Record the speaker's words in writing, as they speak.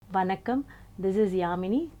வணக்கம். This is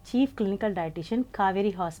Yamini, chief clinical dietitian,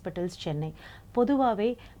 Kaveri hospitals, Chennai. பொதுவாகவே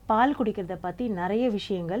பால் குடிக்கிறத பற்றி நிறைய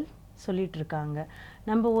விஷயங்கள் சொல்லிகிட்டு இருக்காங்க.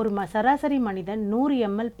 நம்ம ஒரு சராசரி மனிதன் 100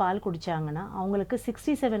 ml பால் குடித்தாங்கன்னா அவங்களுக்கு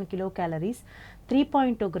 67 கிலோ கேலரிஸ்,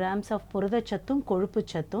 3.2 கிராம்ஸ் ஆஃப் புரதச்சத்தும் கொழுப்பு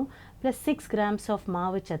சத்தும் ப்ளஸ் 6 கிராம்ஸ் ஆஃப்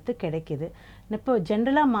மாவு சத்து கிடைக்கிது. இப்போ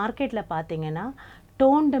ஜென்ரலாக மார்க்கெட்டில் பார்த்தீங்கன்னா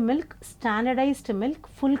toned milk, standardised milk,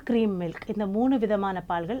 full cream milk, இந்த 3 விதமான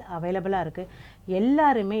பால்கள் அவைலபிளாக இருக்குது.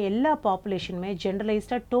 எல்லாருமே எல்லா பாப்புலேஷனுமே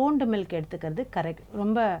ஜென்ரலைஸ்டாக டோன்டு மில்க் எடுத்துக்கிறது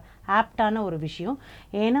ரொம்ப ஆப்டான ஒரு விஷயம்.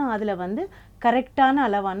 ஏன்னா அதில் கரெக்டான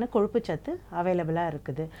அளவான கொழுப்பு சத்து அவைலபிளாக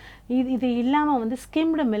இருக்குது. இது இல்லாமல்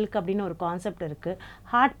ஸ்கிம்டு மில்க் அப்படின்னு ஒரு கான்செப்ட் இருக்குது.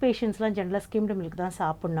 ஹார்ட் பேஷண்ட்ஸ்லாம் ஜென்ரலாக ஸ்கிம்டு மில்க் தான்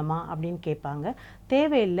சாப்பிட்ணுமா அப்படின்னு கேட்பாங்க.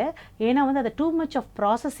 தேவையில்லை. ஏன்னா அது டூ மச் ஆஃப்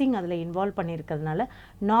ப்ராசஸிங் அதில் இன்வால்வ் பண்ணியிருக்கிறதுனால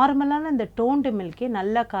நார்மலான இந்த டோன்டு மில்கே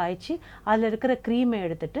நல்லா காய்ச்சி அதில் இருக்கிற க்ரீமை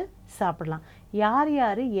எடுத்துகிட்டு சாப்பிடலாம்.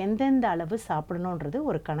 யார் எந்தெந்த அளவு சாப்பிடணுன்றது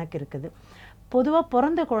ஒரு கணக்கு இருக்குது. பொதுவாக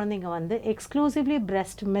பிறந்த குழந்தைங்க exclusively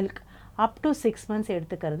breast milk up to 6 months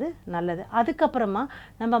எடுத்துக்கிறது நல்லது. அதுக்கப்புறமா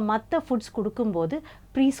நம்ம மற்ற ஃபுட்ஸ் கொடுக்கும்போது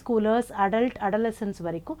ப்ரீ ஸ்கூலர்ஸ், அடலசன்ஸ்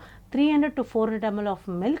வரைக்கும் 300 to 400 ml ஆஃப்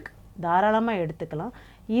மில்க் தாராளமாக எடுத்துக்கலாம்.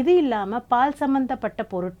 இது இல்லாமல் பால் சம்மந்தப்பட்ட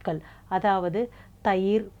பொருட்கள், அதாவது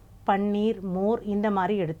தயிர், பன்னீர், மோர் இந்த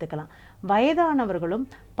மாதிரி எடுத்துக்கலாம். வயதானவர்களும்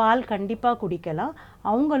பால் கண்டிப்பாக குடிக்கலாம்.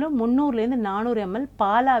 அவங்களும் 300 to 400 ml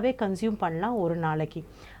பாலாகவே கன்சியூம் பண்ணலாம் ஒரு நாளைக்கு.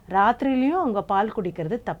 ராத்திரிலையும் அவங்க பால்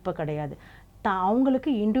குடிக்கிறது தப்பு கிடையாது. அவங்களுக்கு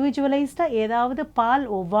இண்டிவிஜுவலைஸ்டாக ஏதாவது பால்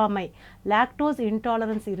ஒவ்வாமை, லாக்டோஸ்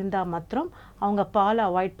இன்டாலரன்ஸ் இருந்தால் மாத்திரம் அவங்க பால்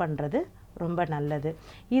அவாய்ட் பண்ணுறது ரொம்ப நல்லது.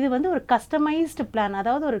 இது ஒரு கஸ்டமைஸ்டு பிளான்,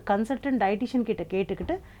 அதாவது ஒரு கன்சல்டன்ட் டயட்டிஷியன் கிட்ட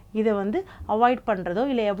கேட்டுக்கிட்டு இதை அவாய்ட் பண்ணுறதோ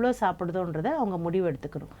இல்லை எவ்வளோ சாப்பிடுதோன்றதை அவங்க முடிவு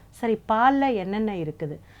எடுத்துக்கணும். சரி, பாலில் என்னென்ன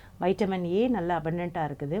இருக்குது? வைட்டமின் ஏ நல்லா அபண்டண்ட்டாக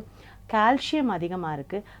இருக்குது, கால்சியம் அதிகமாக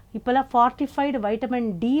இருக்குது, இப்போல்லாம் ஃபார்ட்டிஃபைடு வைட்டமின்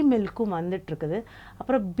டி மில்க்கும் வந்துட்டுருக்குது,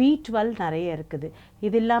 அப்புறம் B12 நிறைய இருக்குது.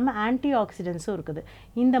 இது இல்லாமல் ஆன்டி ஆக்சிடென்ட்ஸும் இருக்குது.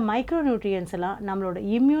 இந்த மைக்ரோ நியூட்ரியன்ஸ் எல்லாம் நம்மளோட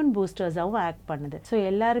இம்யூன் பூஸ்டர்ஸாகவும் ஆக்ட் பண்ணுது. ஸோ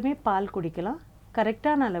எல்லாருமே பால் குடிக்கலாம்.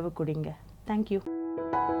 கரெக்டான அளவு குடிங்க. தேங்க்யூ.